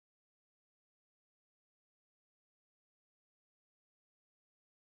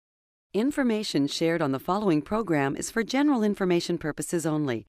Information shared on the following program is for general information purposes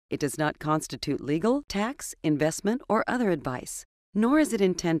only. It does not constitute legal, tax, investment, or other advice, nor is it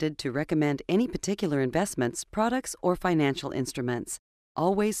intended to recommend any particular investments, products, or financial instruments.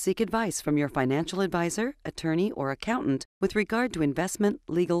 Always seek advice from your financial advisor, attorney, or accountant with regard to investment,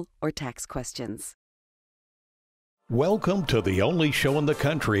 legal, or tax questions. Welcome to the only show in the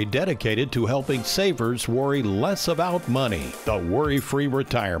country dedicated to helping savers worry less about money, the Worry-Free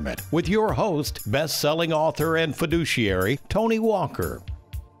Retirement, with your host, best-selling author and fiduciary, Tony Walker.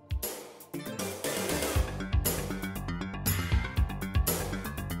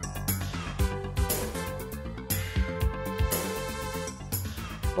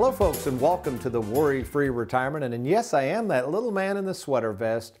 Hello folks, and welcome to the Worry-Free Retirement. And yes, I am that little man in the sweater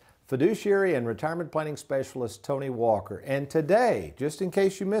vest, fiduciary and retirement planning specialist Tony Walker. And today, just in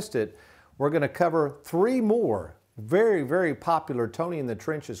case you missed it, we're going to cover three more very popular Tony in the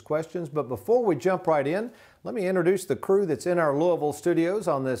Trenches questions. But before we jump right in, let me introduce the crew that's in our Louisville studios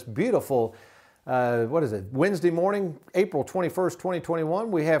on this beautiful Wednesday morning, April 21st,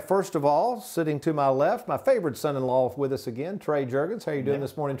 2021. We have, first of all, sitting to my left, my favorite son-in-law with us again, Trey Juergens. How you doing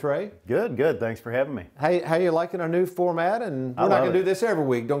this morning, Trey? Good. Thanks for having me. How you liking our new format? And we're not going to do this every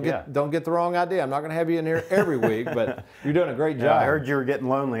week. Don't get the wrong idea. I'm not going to have you in here every week, but you're doing a great job. I heard you were getting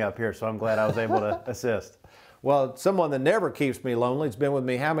lonely up here, so I'm glad I was able to assist. Well, someone that never keeps me lonely. It's been with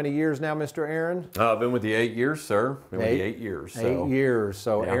me how many years now, Mr. Aaron? I've been with you 8 years, sir. Been with you 8 years. So. 8 years.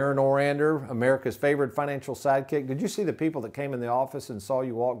 So yeah. Aaron Orander, America's favorite financial sidekick. Did you see the people that came in the office and saw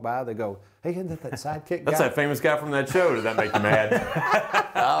you walk by? They go, hey, isn't that sidekick guy? That's that famous guy from that show. Did that make you mad?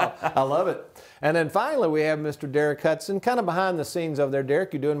 I love it. And then finally, we have Mr. Derek Hudson, kind of behind the scenes over there.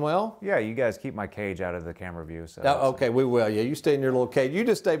 Derek, you doing well? Yeah, you guys keep my cage out of the camera view. So okay, we will. Yeah, you stay in your little cage. You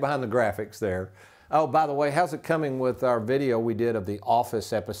just stay behind the graphics there. Oh, by the way, how's it coming with our video we did of the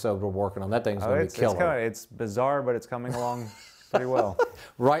Office episode we're working on? That thing's going to be killer. It's bizarre, but it's coming along pretty well.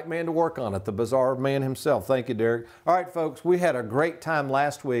 Right man to work on it, the bizarre man himself. Thank you, Derek. All right, folks, we had a great time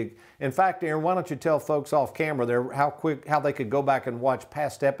last week. In fact, Aaron, why don't you tell folks off camera there how they could go back and watch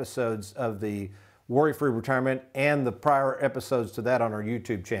past episodes of the Worry-Free Retirement and the prior episodes to that on our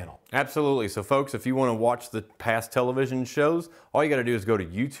YouTube channel. Absolutely. So folks, if you want to watch the past television shows, all you got to do is go to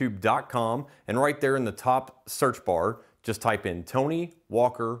youtube.com and right there in the top search bar, just type in Tony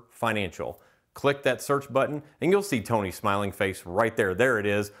Walker Financial. Click that search button and you'll see Tony's smiling face right there. There it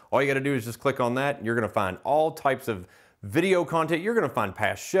is. All you got to do is just click on that and you're going to find all types of video content. You're going to find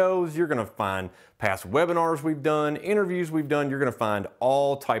past shows. You're going to find past webinars we've done, interviews we've done. You're going to find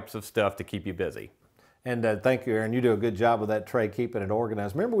all types of stuff to keep you busy. And thank you, Aaron. You do a good job with that, Trey, keeping it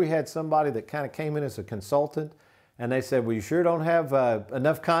organized. Remember we had somebody that kind of came in as a consultant, and they said, well, you sure don't have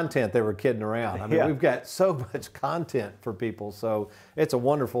enough content. They were kidding around. I mean, we've got so much content for people, so it's a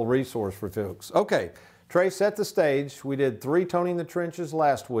wonderful resource for folks. Okay, Trey, set the stage. We did 3 Tony in the Trenches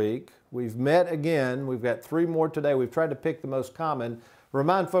last week. We've met again. We've got 3 more today. We've tried to pick the most common.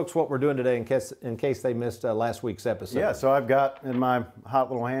 Remind folks what we're doing today in case they missed last week's episode. Yeah, so I've got in my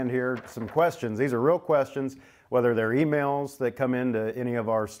hot little hand here some questions. These are real questions, whether they're emails that come into any of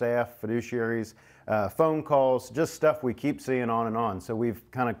our staff, fiduciaries, phone calls, just stuff we keep seeing on and on. So we've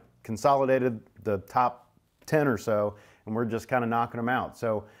kind of consolidated the top 10 or so, and we're just kind of knocking them out.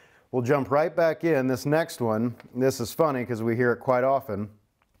 So we'll jump right back in. This next one, this is funny because we hear it quite often.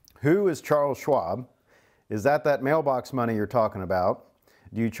 Who is Charles Schwab? Is that mailbox money you're talking about?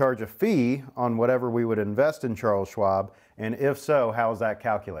 Do you charge a fee on whatever we would invest in Charles Schwab? And if so, how is that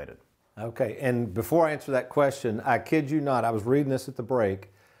calculated? Okay, and before I answer that question, I kid you not, I was reading this at the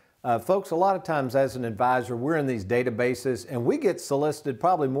break. Folks, a lot of times as an advisor, we're in these databases and we get solicited,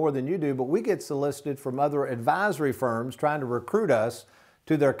 probably more than you do, but we get solicited from other advisory firms trying to recruit us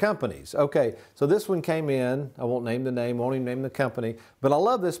to their companies. Okay, so this one came in. I won't name the name, won't even name the company, but I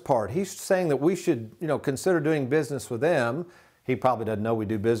love this part. He's saying that we should, consider doing business with them. He probably doesn't know we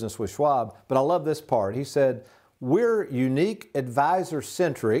do business with Schwab, but I love this part. He said, we're unique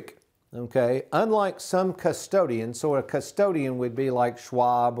advisor-centric, okay, unlike some custodians. So a custodian would be like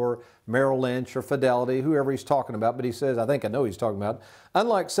Schwab or Merrill Lynch or Fidelity, whoever he's talking about, but he says, I think I know he's talking about.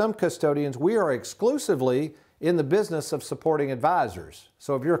 Unlike some custodians, we are exclusively in the business of supporting advisors.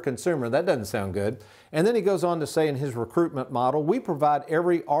 So if you're a consumer, that doesn't sound good. And then he goes on to say in his recruitment model, we provide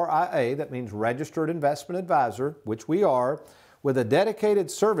every RIA, that means Registered Investment Advisor, which we are, with a dedicated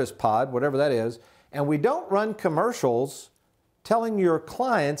service pod, whatever that is, and we don't run commercials telling your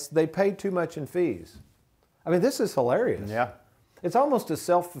clients they pay too much in fees. I mean, this is hilarious. Yeah. It's almost a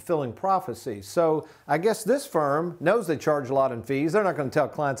self-fulfilling prophecy. So I guess this firm knows they charge a lot in fees. They're not going to tell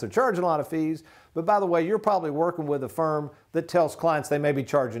clients they're charging a lot of fees. But by the way, you're probably working with a firm that tells clients they may be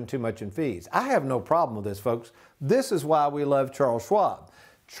charging too much in fees. I have no problem with this, folks. This is why we love Charles Schwab.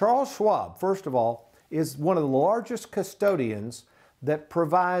 Charles Schwab, first of all, is one of the largest custodians that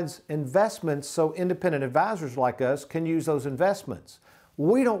provides investments so independent advisors like us can use those investments.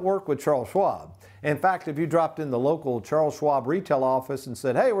 We don't work with Charles Schwab. In fact, if you dropped in the local Charles Schwab retail office and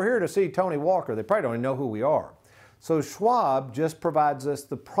said, hey, we're here to see Tony Walker, they probably don't even know who we are. So Schwab just provides us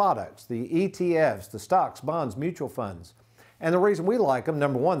the products, the ETFs, the stocks, bonds, mutual funds. And the reason we like them,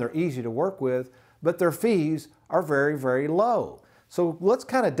 number one, they're easy to work with, but their fees are very, very low. So let's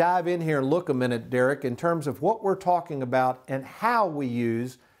kind of dive in here and look a minute, Derek, in terms of what we're talking about and how we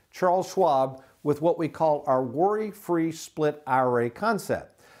use Charles Schwab with what we call our worry-free split IRA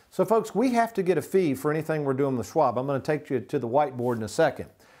concept. So folks, we have to get a fee for anything we're doing with Schwab. I'm going to take you to the whiteboard in a second.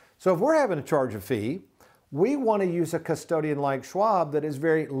 So if we're having to charge a fee, we want to use a custodian like Schwab that is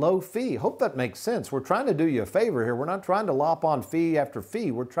very low fee. Hope that makes sense. We're trying to do you a favor here. We're not trying to lop on fee after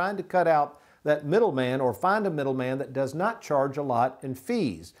fee. We're trying to cut out that middleman or find a middleman that does not charge a lot in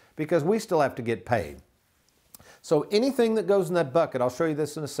fees because we still have to get paid. So anything that goes in that bucket, I'll show you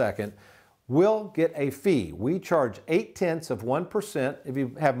this in a second, will get a fee. We charge 0.8%. If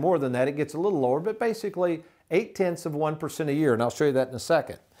you have more than that, it gets a little lower, but basically 0.8% a year, and I'll show you that in a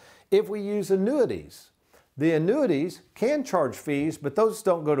second. If we use annuities, the annuities can charge fees, but those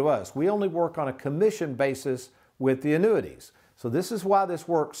don't go to us. We only work on a commission basis with the annuities. So this is why this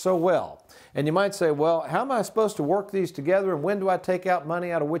works so well. And you might say, well, how am I supposed to work these together and when do I take out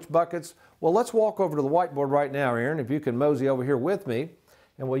money out of which buckets? Well, let's walk over to the whiteboard right now, Aaron, if you can mosey over here with me.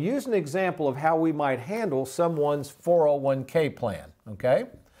 And we'll use an example of how we might handle someone's 401k plan, okay?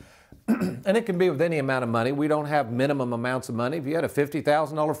 And it can be with any amount of money. We don't have minimum amounts of money. If you had a $50,000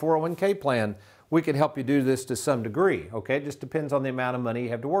 401k plan, we can help you do this to some degree, okay? It just depends on the amount of money you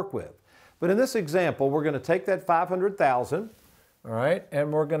have to work with. But in this example, we're going to take that $500,000, all right,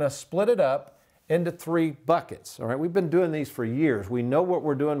 and we're going to split it up into 3 buckets, all right? We've been doing these for years. We know what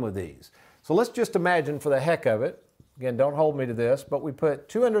we're doing with these. So let's just imagine for the heck of it, again, don't hold me to this, but we put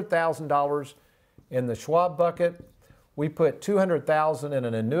 $200,000 in the Schwab bucket. We put $200,000 in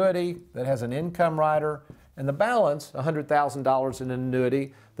an annuity that has an income rider, and the balance, $100,000 in an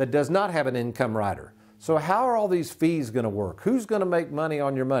annuity that does not have an income rider. So how are all these fees going to work? Who's going to make money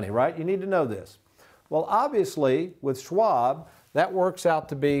on your money, right? You need to know this. Well, obviously, with Schwab, that works out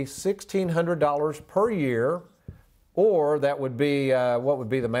to be $1,600 per year, or that would be, what would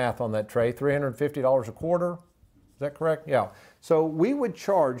be the math on that, Trey? $350 a quarter? Is that correct? Yeah. So we would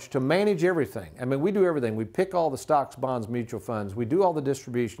charge to manage everything. I mean, we do everything. We pick all the stocks, bonds, mutual funds. We do all the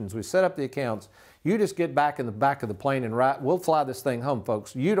distributions. We set up the accounts. You just get back in the back of the plane and we'll fly this thing home,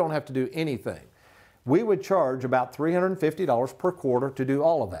 folks. You don't have to do anything. We would charge about $350 per quarter to do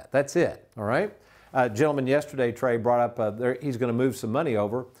all of that. That's it, all right? A gentleman yesterday, Trey, brought up, he's going to move some money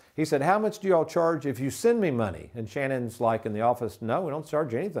over. He said, how much do y'all charge if you send me money? And Shannon's like in the office, no, we don't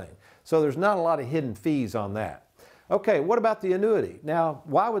charge anything. So there's not a lot of hidden fees on that. Okay, what about the annuity? Now,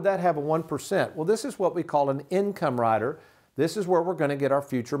 why would that have a 1%? Well, this is what we call an income rider. This is where we're going to get our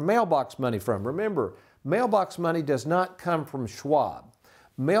future mailbox money from. Remember, mailbox money does not come from Schwab.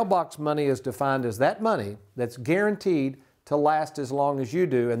 Mailbox money is defined as that money that's guaranteed to last as long as you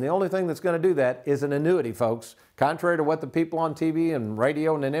do, and the only thing that's going to do that is an annuity, folks. Contrary to what the people on TV and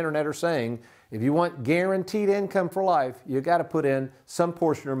radio and the internet are saying, if you want guaranteed income for life, you got to put in some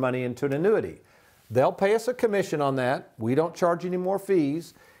portion of your money into an annuity. They'll pay us a commission on that. We don't charge any more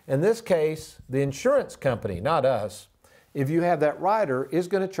fees. In this case, the insurance company, not us, if you have that rider, is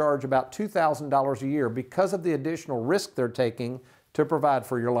going to charge about $2,000 a year because of the additional risk they're taking to provide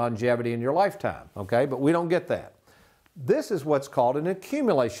for your longevity in your lifetime, okay? But we don't get that. This is what's called an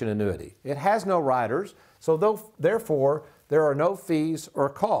accumulation annuity. It has no riders, so therefore, there are no fees or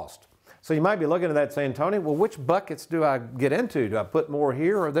cost. So you might be looking at that saying, Tony, well, which buckets do I get into? Do I put more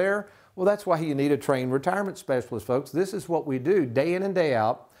here or there? Well, that's why you need a trained retirement specialist, folks. This is what we do day in and day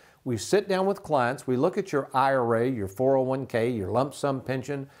out. We sit down with clients. We look at your IRA, your 401k, your lump sum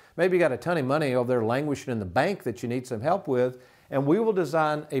pension. Maybe you got a ton of money over there languishing in the bank that you need some help with, and we will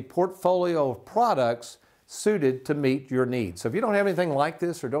design a portfolio of products suited to meet your needs. So if you don't have anything like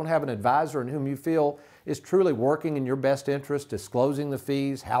this or don't have an advisor in whom you feel is truly working in your best interest, disclosing the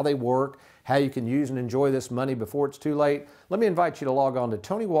fees, how they work, how you can use and enjoy this money before it's too late, let me invite you to log on to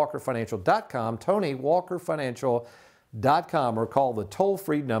TonyWalkerFinancial.com, TonyWalkerFinancial.com, or call the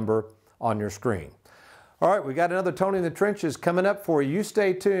toll-free number on your screen. All right, we got another Tony in the Trenches coming up for you. You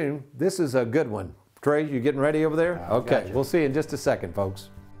stay tuned. This is a good one. Trey, you getting ready over there? Okay, gotcha. we'll see you in just a second, folks.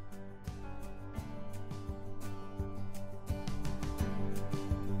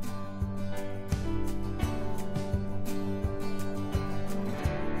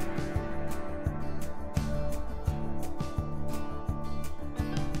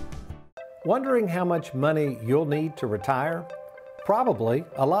 Wondering how much money you'll need to retire? Probably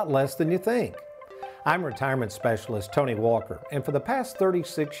a lot less than you think. I'm retirement specialist Tony Walker, and for the past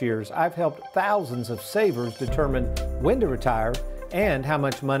 36 years, I've helped thousands of savers determine when to retire and how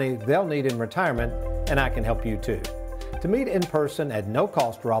much money they'll need in retirement, and I can help you too. To meet in person at no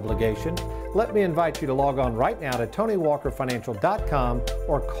cost or obligation, let me invite you to log on right now to TonyWalkerFinancial.com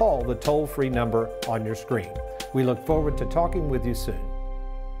or call the toll-free number on your screen. We look forward to talking with you soon.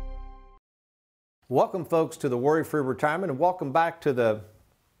 Welcome, folks, to the Worry-Free Retirement, and welcome back to the,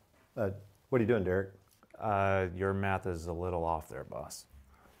 what are you doing, Derek? Your math is a little off there, boss.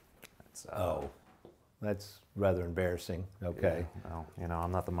 That's rather embarrassing. Okay. Yeah, well, you know,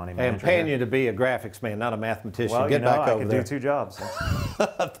 I'm not the money Hey, manager. I'm paying here. you to be a graphics man, not a mathematician. Well, Get you know, back I over can there. do 2 jobs.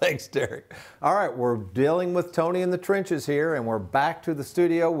 Thanks, Derek. All right, we're dealing with Tony in the trenches here, and we're back to the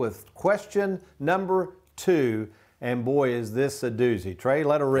studio with question number 2. And boy, is this a doozy. Trey,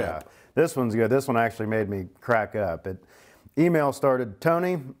 let her rip. Yeah, this one's good. This one actually made me crack up. Email started,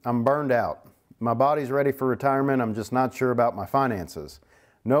 Tony, I'm burned out. My body's ready for retirement. I'm just not sure about my finances.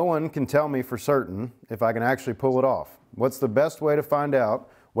 No one can tell me for certain if I can actually pull it off. What's the best way to find out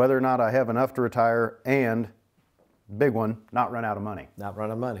whether or not I have enough to retire and, big one, not run out of money? Not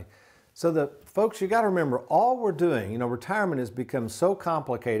run out of money. So folks, you got to remember, all we're doing, retirement has become so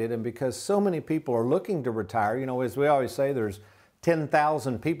complicated, and because so many people are looking to retire, as we always say, there's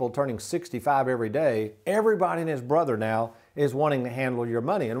 10,000 people turning 65 every day. Everybody and his brother now is wanting to handle your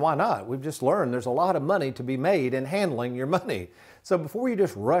money. And why not? We've just learned there's a lot of money to be made in handling your money. So before you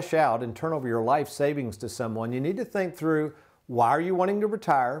just rush out and turn over your life savings to someone, you need to think through, why are you wanting to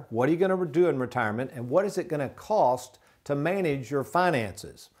retire? What are you going to do in retirement? And what is it going to cost to manage your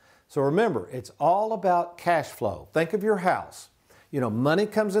finances? So remember, it's all about cash flow. Think of your house. Money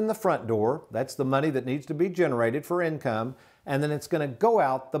comes in the front door. That's the money that needs to be generated for income. And then it's going to go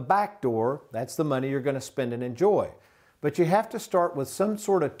out the back door. That's the money you're going to spend and enjoy. But you have to start with some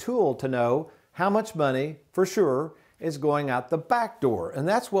sort of tool to know how much money, for sure, is going out the back door. And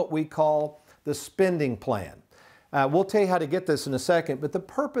that's what we call the spending plan. We'll tell you how to get this in a second, but the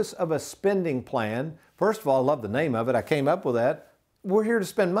purpose of a spending plan, first of all, I love the name of it. I came up with that. We're here to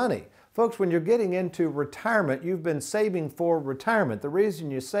spend money. Folks, when you're getting into retirement, you've been saving for retirement. The reason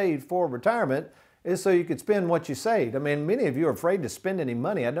you saved for retirement is so you could spend what you saved. I mean, many of you are afraid to spend any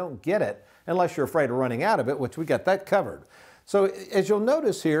money. I don't get it, unless you're afraid of running out of it, which we got that covered. So as you'll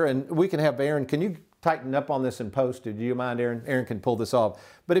notice here, and we can have Aaron, can you tighten up on this in post? Do you mind, Aaron? Aaron can pull this off.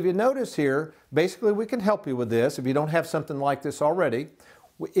 But if you notice here, basically we can help you with this if you don't have something like this already.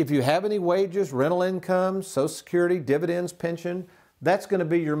 If you have any wages, rental income, Social Security, dividends, pension, that's going to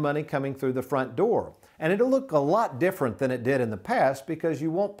be your money coming through the front door. And it'll look a lot different than it did in the past because you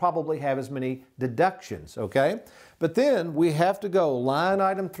won't probably have as many deductions, okay? But then we have to go line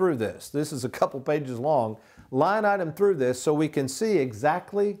item through this. This is a couple pages long. Line item through this so we can see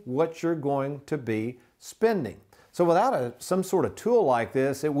exactly what you're going to be spending. So without some sort of tool like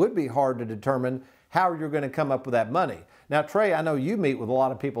this, it would be hard to determine how you're going to come up with that money. Now, Trey, I know you meet with a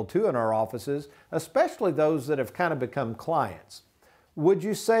lot of people too in our offices, especially those that have kind of become clients. Would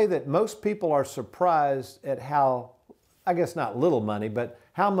you say that most people are surprised at how, I guess not little money, but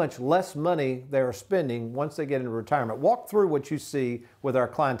how much less money they're spending once they get into retirement? Walk through what you see with our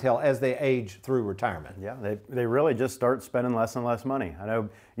clientele as they age through retirement. Yeah, they really just start spending less and less money. I know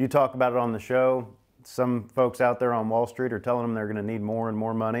you talk about it on the show. Some folks out there on Wall Street are telling them they're going to need more and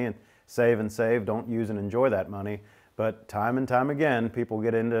more money and save, don't use and enjoy that money. But time and time again, people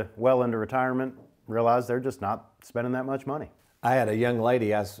get well into retirement, realize they're just not spending that much money. I had a young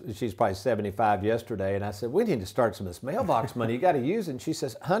lady, she's probably 75 yesterday, and I said, we need to start some of this mailbox money. You got to use it. And she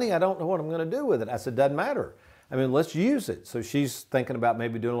says, honey, I don't know what I'm going to do with it. I said, doesn't matter. I mean, let's use it. So she's thinking about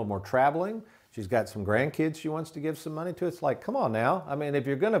maybe doing a little more traveling. She's got some grandkids she wants to give some money to. It's like, come on now. I mean, if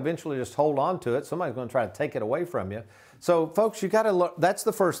you're going to eventually just hold on to it, somebody's going to try to take it away from you. So folks, you got to look. That's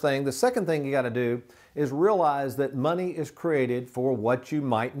the first thing. The second thing you got to do is realize that money is created for what you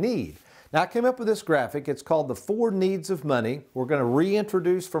might need. Now, I came up with this graphic. It's called the 4 Needs of Money. We're going to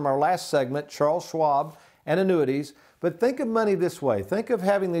reintroduce from our last segment Charles Schwab and annuities. But think of money this way. Think of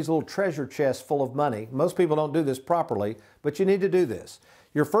having these little treasure chests full of money. Most people don't do this properly, but you need to do this.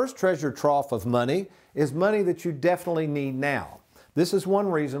 Your first treasure trough of money is money that you definitely need now. This is one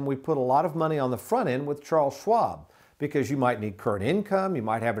reason we put a lot of money on the front end with Charles Schwab, because you might need current income, you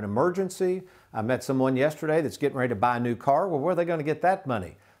might have an emergency. I met someone yesterday that's getting ready to buy a new car. Well, where are they going to get that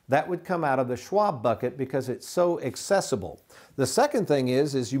money? That would come out of the Schwab bucket because it's so accessible. The second thing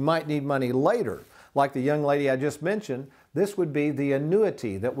is you might need money later. Like the young lady I just mentioned, this would be the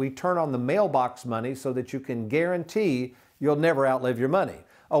annuity that we turn on the mailbox money so that you can guarantee you'll never outlive your money.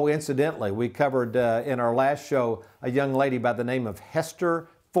 Oh, incidentally, we covered in our last show a young lady by the name of Hester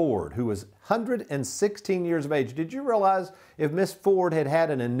Ford, who was 116 years of age. Did you realize if Miss Ford had had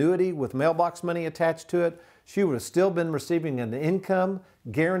an annuity with mailbox money attached to it, she would have still been receiving an income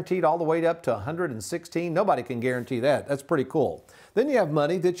guaranteed all the way up to 116? Nobody can guarantee that. That's pretty cool. Then you have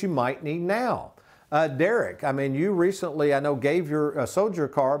money that you might need now. Derek, I mean, you recently, I know, sold your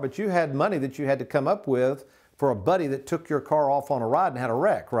car, but you had money that you had to come up with for a buddy that took your car off on a ride and had a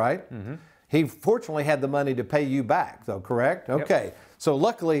wreck, right? Mm-hmm. He fortunately had the money to pay you back, though, correct? Okay. Yep. So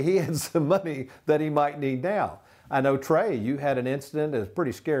luckily he had some money that he might need now. I know, Trey, you had an incident, a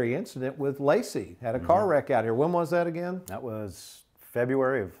pretty scary incident with Lacey. Had a car wreck out here. When was that again? That was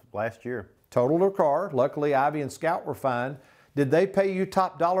February of last year. Totaled her car. Luckily, Ivy and Scout were fine. Did they pay you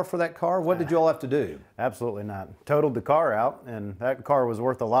top dollar for that car? What did you all have to do? Absolutely not. Totaled the car out, and that car was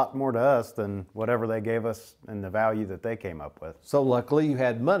worth a lot more to us than whatever they gave us and the value that they came up with. So luckily you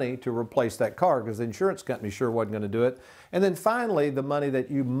had money to replace that car because the insurance company sure wasn't going to do it. And then finally, the money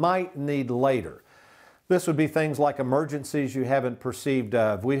that you might need later. This would be things like emergencies you haven't perceived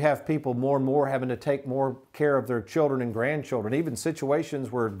of. We have people more and more having to take more care of their children and grandchildren, even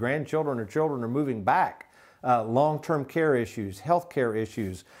situations where grandchildren or children are moving back. Long-term care issues, health care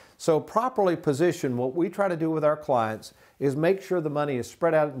issues. So properly positioned, what we try to do with our clients is make sure the money is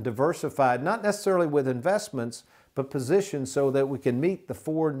spread out and diversified, not necessarily with investments, but positioned so that we can meet the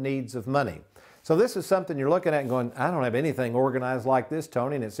four needs of money. So this is something you're looking at and going, I don't have anything organized like this,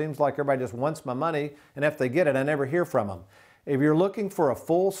 Tony, and it seems like everybody just wants my money, and if they get it, I never hear from them. If you're looking for a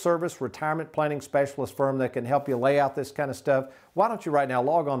full-service retirement planning specialist firm that can help you lay out this kind of stuff, why don't you right now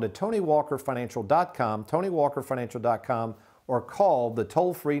log on to TonyWalkerFinancial.com, TonyWalkerFinancial.com, or call the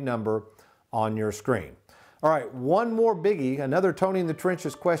toll-free number on your screen. All right, one more biggie, another Tony in the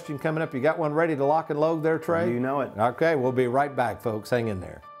Trenches question coming up. You got one ready to lock and load there, Trey? You know it. Okay, we'll be right back, folks. Hang in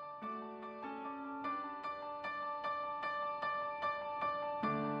there.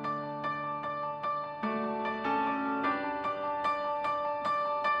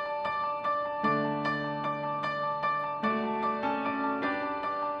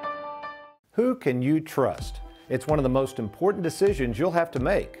 Who can you trust? It's one of the most important decisions you'll have to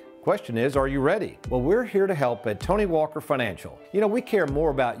make. Question is, are you ready? Well, we're here to help at Tony Walker Financial. You know, we care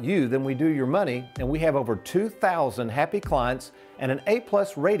more about you than we do your money, and we have over 2,000 happy clients and an A+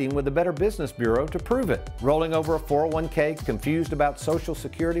 rating with the Better Business Bureau to prove it. Rolling over a 401k, confused about Social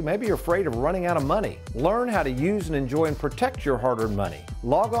Security, maybe you're afraid of running out of money. Learn how to use and enjoy and protect your hard-earned money.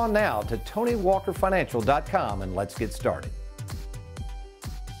 Log on now to TonyWalkerFinancial.com and let's get started.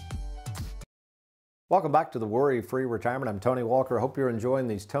 Welcome back to the Worry-Free Retirement. I'm Tony Walker. I hope you're enjoying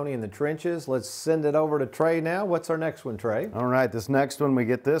these Tony in the Trenches. Let's send it over to Trey now. What's our next one, Trey? All right, this next one, we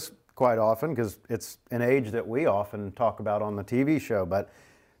get this quite often because it's an age that we often talk about on the TV show. But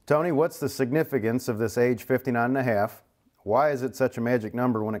Tony, what's the significance of this age 59 and a half? Why is it such a magic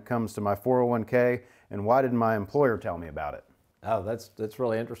number when it comes to my 401k? And why didn't my employer tell me about it? Oh, that's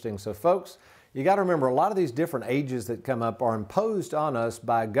really interesting. So folks, you got to remember, a lot of these different ages that come up are imposed on us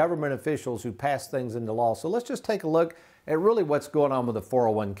by government officials who pass things into law. So let's just take a look at really what's going on with the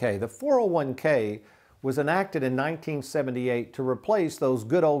 401k. The 401k was enacted in 1978 to replace those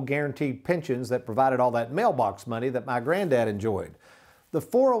good old guaranteed pensions that provided all that mailbox money that my granddad enjoyed. The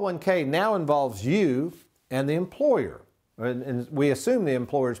 401k now involves you and the employer, and we assume the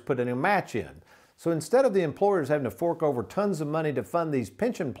employer's putting a match in. So instead of the employers having to fork over tons of money to fund these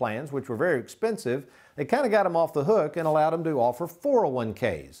pension plans, which were very expensive, they kind of got them off the hook and allowed them to offer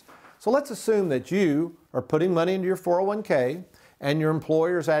 401ks. So let's assume that you are putting money into your 401k and your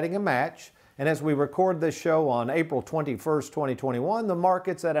employer is adding a match. And as we record this show on April 21st, 2021, the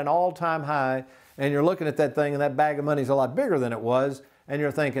market's at an all-time high, and you're looking at that thing and that bag of money is a lot bigger than it was, and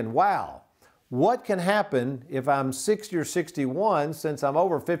you're thinking, wow, what can happen if I'm 60 or 61 since I'm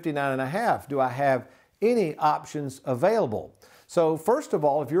over 59 and a half? Do I have any options available? So first of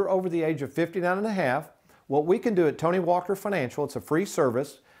all, if you're over the age of 59 and a half, what we can do at Tony Walker Financial, it's a free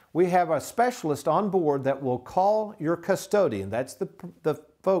service. We have a specialist on board that will call your custodian. That's the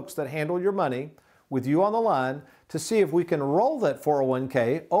folks that handle your money with you on the line to see if we can roll that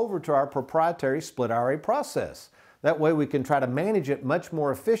 401k over to our proprietary split IRA process. That way we can try to manage it much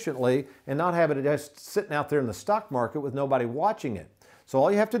more efficiently and not have it just sitting out there in the stock market with nobody watching it. So all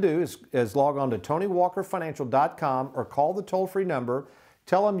you have to do is log on to TonyWalkerFinancial.com or call the toll-free number.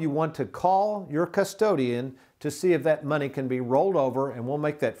 Tell them you want to call your custodian to see if that money can be rolled over, and we'll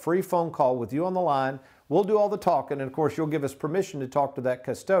make that free phone call with you on the line. We'll do all the talking, and of course, you'll give us permission to talk to that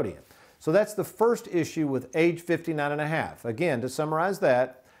custodian. So that's the first issue with age 59 and a half. Again, to summarize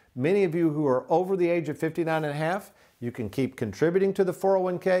that, many of you who are over the age of 59 and a half, you can keep contributing to the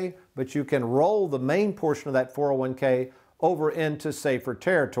 401k, but you can roll the main portion of that 401k over into safer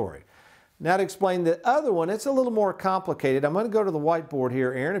territory. Now to explain the other one, it's a little more complicated. I'm going to go to the whiteboard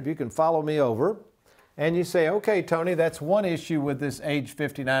here, Aaron, if you can follow me over. And you say, okay, Tony, that's one issue with this age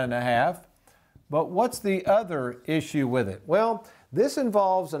 59 and a half, but what's the other issue with it? Well, this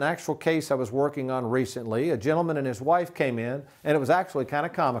involves an actual case I was working on recently. A gentleman and his wife came in, and it was actually kind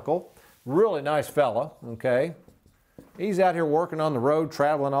of comical. Really nice fella, okay? He's out here working on the road,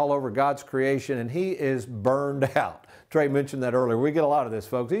 traveling all over God's creation, and he is burned out. Trey mentioned that earlier. We get a lot of this,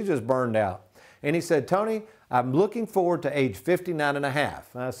 folks. He's just burned out. And he said, Tony, I'm looking forward to age 59 and a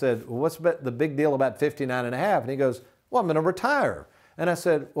half. And I said, well, what's the big deal about 59 and a half? And he goes, well, I'm going to retire. And I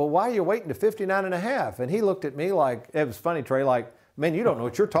said, well, why are you waiting to 59 and a half? And he looked at me like, it was funny, Trey, like, man, you don't know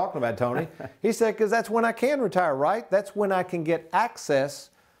what you're talking about, Tony. He said, because that's when I can retire, right? That's when I can get access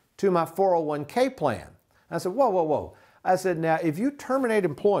to my 401k plan. I said, whoa, whoa, whoa. I said, now, if you terminate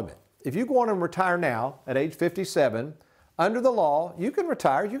employment, if you go on and retire now at age 57, under the law, you can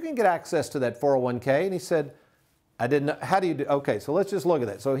retire, you can get access to that 401k. And he said, I didn't know, how do you do? Okay, so let's just look at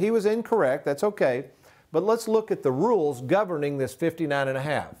that. So he was incorrect, that's okay. But let's look at the rules governing this 59 and a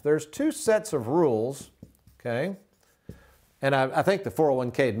half. There's two sets of rules, okay? And I think the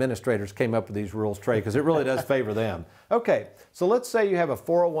 401k administrators came up with these rules, Trey, because it really does favor them. Okay, so let's say you have a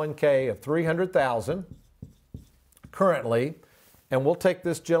 401k of $300,000 currently, and we'll take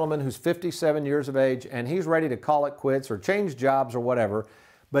this gentleman who's 57 years of age, and he's ready to call it quits or change jobs or whatever,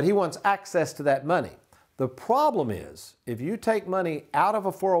 but he wants access to that money. The problem is, if you take money out of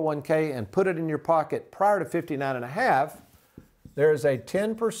a 401k and put it in your pocket prior to 59 and a half, there's a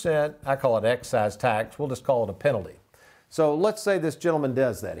 10%, I call it excise tax, we'll just call it a penalty. So let's say this gentleman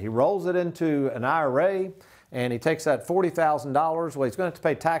does that. He rolls it into an IRA, and he takes that $40,000. Well, he's going to have to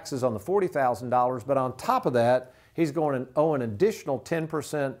pay taxes on the $40,000, but on top of that, he's going to owe an additional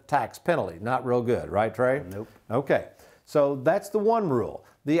 10% tax penalty. Not real good, right, Trey? Nope. Okay, so that's the one rule.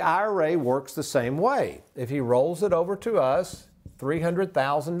 The IRA works the same way. If he rolls it over to us,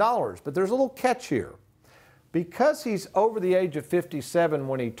 $300,000. But there's a little catch here. Because he's over the age of 57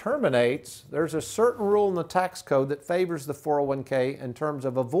 when he terminates, there's a certain rule in the tax code that favors the 401k in terms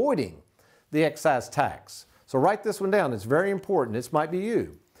of avoiding the excise tax. So write this one down. It's very important. This might be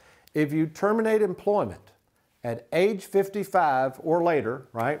you. If you terminate employment at age 55 or later,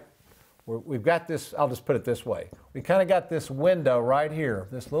 right? We've got this, I'll just put it this way. We kind of got this window right here,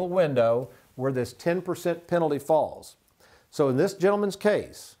 this little window where this 10% penalty falls. So in this gentleman's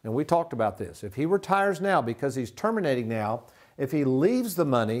case, and we talked about this, if he retires now because he's terminating now, if he leaves the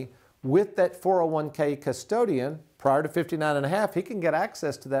money with that 401k custodian prior to 59 and a half, he can get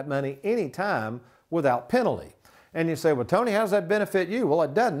access to that money anytime without penalty. And you say, well, Tony, how does that benefit you? Well,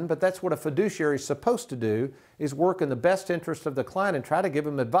 it doesn't, but that's what a fiduciary is supposed to do, is work in the best interest of the client and try to give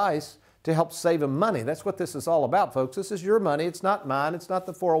him advice to help save him money. That's what this is all about, folks. This is your money. It's not mine. It's not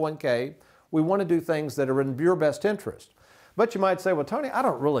the 401k. We want to do things that are in your best interest. But you might say, well, Tony, I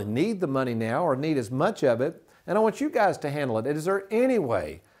don't really need the money now or need as much of it, and I want you guys to handle it. Is there any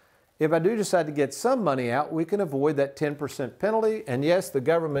way, if I do decide to get some money out, we can avoid that 10% penalty? And yes, the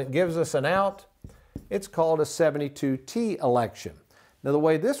government gives us an out. It's called a 72T election. Now, the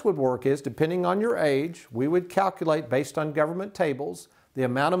way this would work is, depending on your age, we would calculate based on government tables the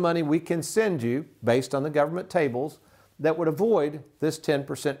amount of money we can send you based on the government tables that would avoid this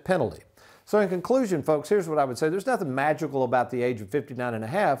 10% penalty. So in conclusion, folks, here's what I would say. There's nothing magical about the age of 59 and a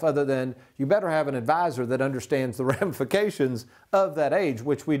half other than you better have an advisor that understands the ramifications of that age,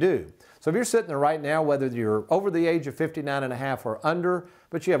 which we do. So if you're sitting there right now, whether you're over the age of 59 and a half or under,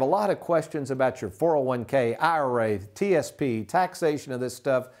 but you have a lot of questions about your 401k, IRA, TSP, taxation of this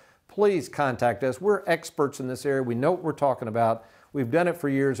stuff, please contact us. We're experts in this area. We know what we're talking about. We've done it for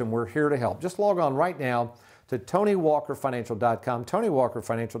years, and we're here to help. Just log on right now to TonyWalkerFinancial.com,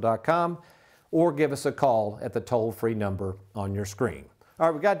 TonyWalkerFinancial.com, or give us a call at the toll-free number on your screen. All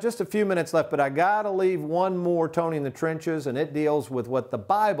right, we've got just a few minutes left, but I got to leave one more Tony in the Trenches, and it deals with what the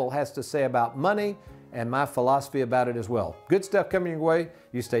Bible has to say about money and my philosophy about it as well. Good stuff coming your way.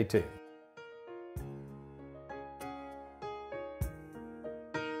 You stay tuned.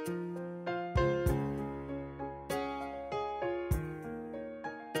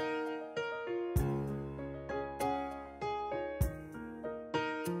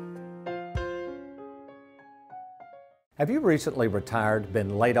 Have you recently retired,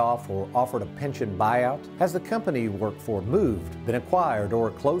 been laid off, or offered a pension buyout? Has the company you work for moved, been acquired, or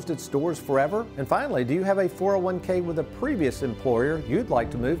closed its doors forever? And finally, do you have a 401k with a previous employer you'd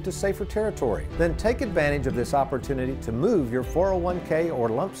like to move to safer territory? Then take advantage of this opportunity to move your 401k or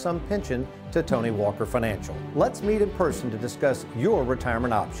lump sum pension to Tony Walker Financial. Let's meet in person to discuss your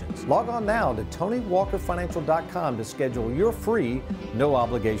retirement options. Log on now to TonyWalkerFinancial.com to schedule your free, no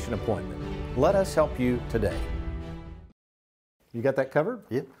obligation appointment. Let us help you today. You got that covered?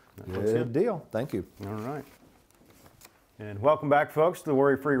 Yep. Good deal. Thank you. All right. And welcome back, folks, to the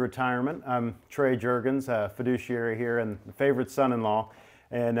Worry-Free Retirement. I'm Trey Juergens, fiduciary here and the favorite son-in-law.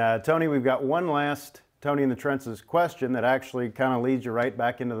 And Tony, we've got one last Tony in the Trenches question that actually kind of leads you right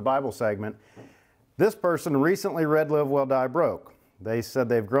back into the Bible segment. This person recently read Live Well, Die Broke. They said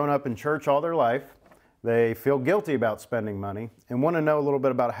they've grown up in church all their life. They feel guilty about spending money and want to know a little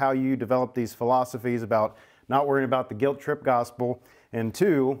bit about how you develop these philosophies about not worrying about the guilt trip gospel, and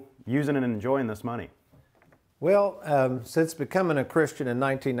two, using and enjoying this money. Well, since becoming a Christian in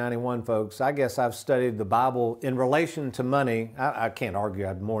 1991, folks, I guess I've studied the Bible in relation to money. I can't argue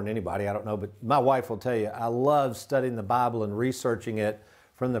I'd more than anybody, I don't know, but my wife will tell you, I love studying the Bible and researching it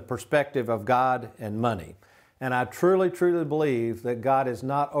from the perspective of God and money. And I truly, truly believe that God is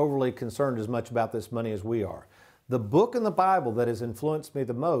not overly concerned as much about this money as we are. The book in the Bible that has influenced me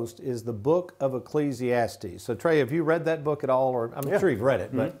the most is the book of Ecclesiastes. So Trey, have you read that book at all? Or I'm sure you've read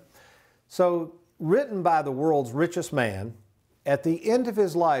it. But so written by the world's richest man, at the end of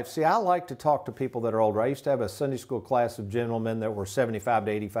his life, see, I like to talk to people that are older. I used to have a Sunday school class of gentlemen that were 75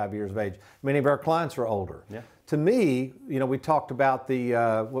 to 85 years of age. Many of our clients are older. Yeah. To me, you know, we talked about the,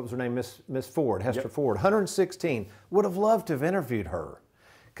 what was her name, Miss Ford, Hester Ford, 116. Would have loved to have interviewed her.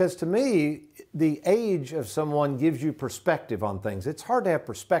 Because to me, the age of someone gives you perspective on things. It's hard to have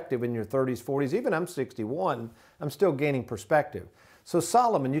perspective in your 30s, 40s. Even I'm 61, I'm still gaining perspective. So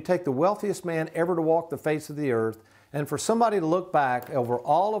Solomon, you take the wealthiest man ever to walk the face of the earth, and for somebody to look back over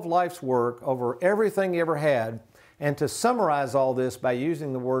all of life's work, over everything he ever had, and to summarize all this by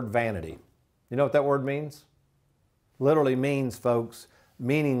using the word vanity. You know what that word means? Literally means, folks,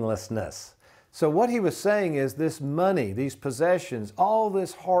 meaninglessness. So what he was saying is this money, these possessions, all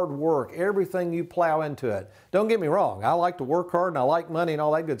this hard work, everything you plow into it. Don't get me wrong, I like to work hard and I like money and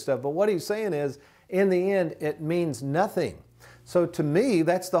all that good stuff, but what he's saying is, in the end, it means nothing. So to me,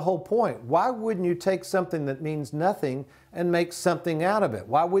 that's the whole point. Why wouldn't you take something that means nothing and make something out of it?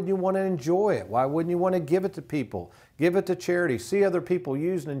 Why wouldn't you want to enjoy it? Why wouldn't you want to give it to people? Give it to charity, see other people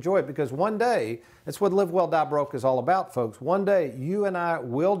use and enjoy it, because one day, that's what Live Well, Die Broke is all about, folks. One day, you and I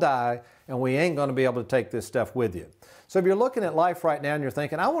will die, and we ain't going to be able to take this stuff with you. So if you're looking at life right now and you're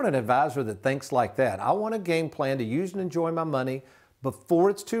thinking, I want an advisor that thinks like that. I want a game plan to use and enjoy my money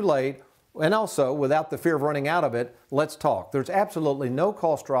before it's too late, and also, without the fear of running out of it, let's talk. There's absolutely no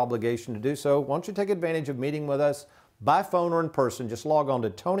cost or obligation to do so. Why don't you take advantage of meeting with us by phone or in person? Just log on to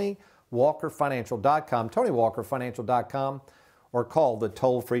TonyWalkerFinancial.com, TonyWalkerFinancial.com, or call the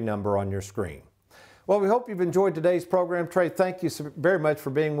toll-free number on your screen. Well, we hope you've enjoyed today's program. Trey, thank you very much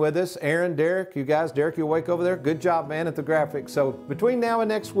for being with us. Aaron, Derek, you guys, Derek, you awake over there? Good job, man, at the graphics. So between now and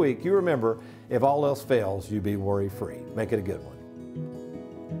next week, you remember, if all else fails, you be worry-free. Make it a good one.